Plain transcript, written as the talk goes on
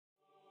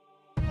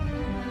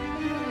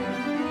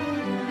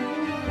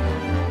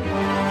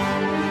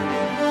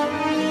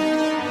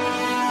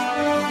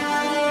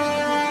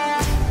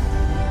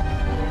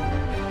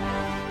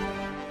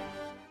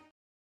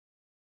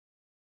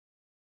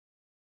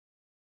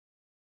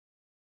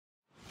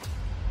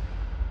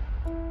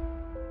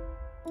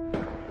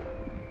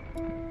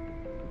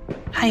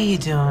How you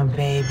doing,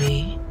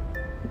 baby?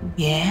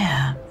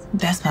 Yeah,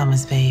 that's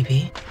Mama's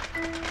baby.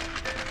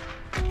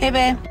 Hey,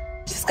 babe.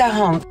 Just got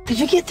home. Did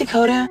you get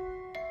Dakota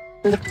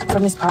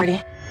from his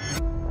party?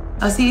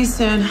 I'll see you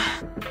soon.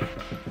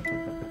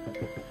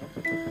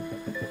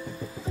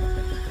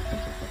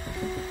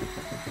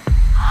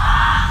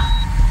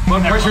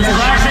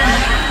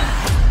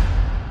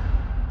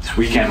 This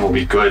weekend will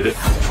be good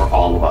for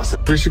all of us.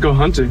 We should go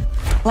hunting.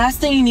 Last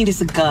thing you need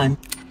is a gun.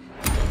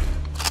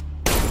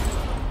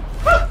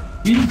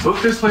 You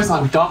booked this place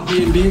on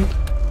 .B&B?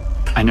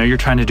 I know you're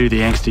trying to do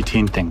the angsty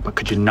teen thing, but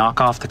could you knock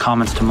off the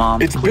comments to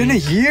Mom? It's been a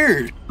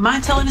year.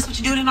 Mind telling us what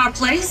you're doing in our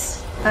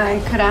place?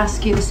 I could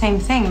ask you the same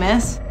thing,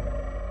 miss.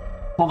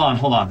 Hold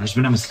on. There's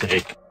been a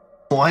mistake.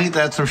 Well, ain't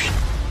that some shit?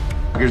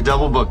 You're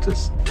double booked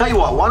us. Tell you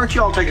what, why don't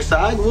you all take a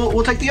side?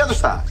 We'll take the other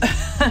side.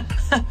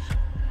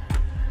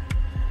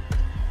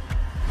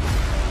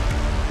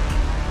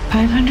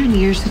 500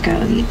 years ago,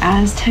 the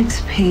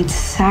Aztecs paid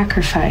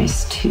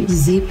sacrifice to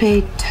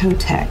Zipe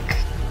Totec.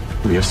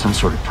 We have some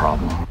sort of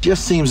problem.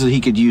 Just seems that he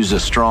could use a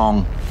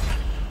strong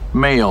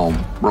male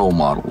role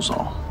model is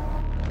all.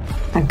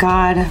 A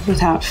god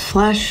without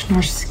flesh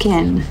nor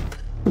skin,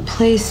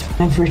 replaced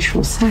by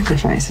ritual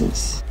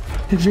sacrifices.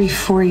 Every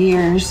 4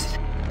 years,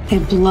 a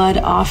blood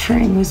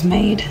offering was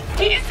made.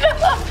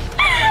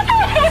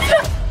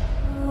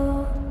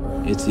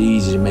 It's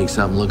easy to make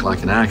something look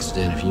like an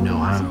accident if you know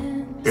how.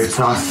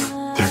 It's us.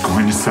 They're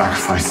going to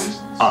sacrifice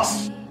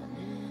us.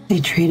 They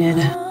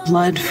traded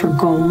blood for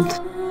gold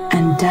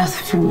and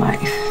death for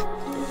life.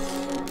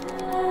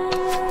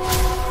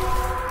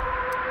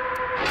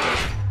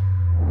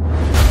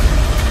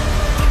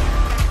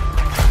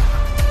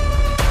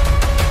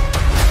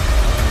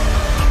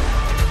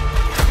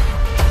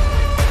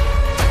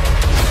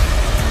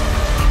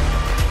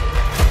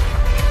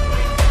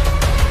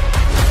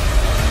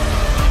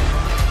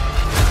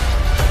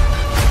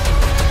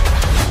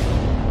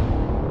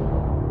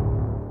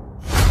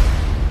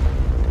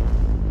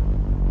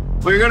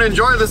 We're gonna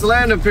enjoy this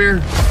land up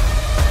here.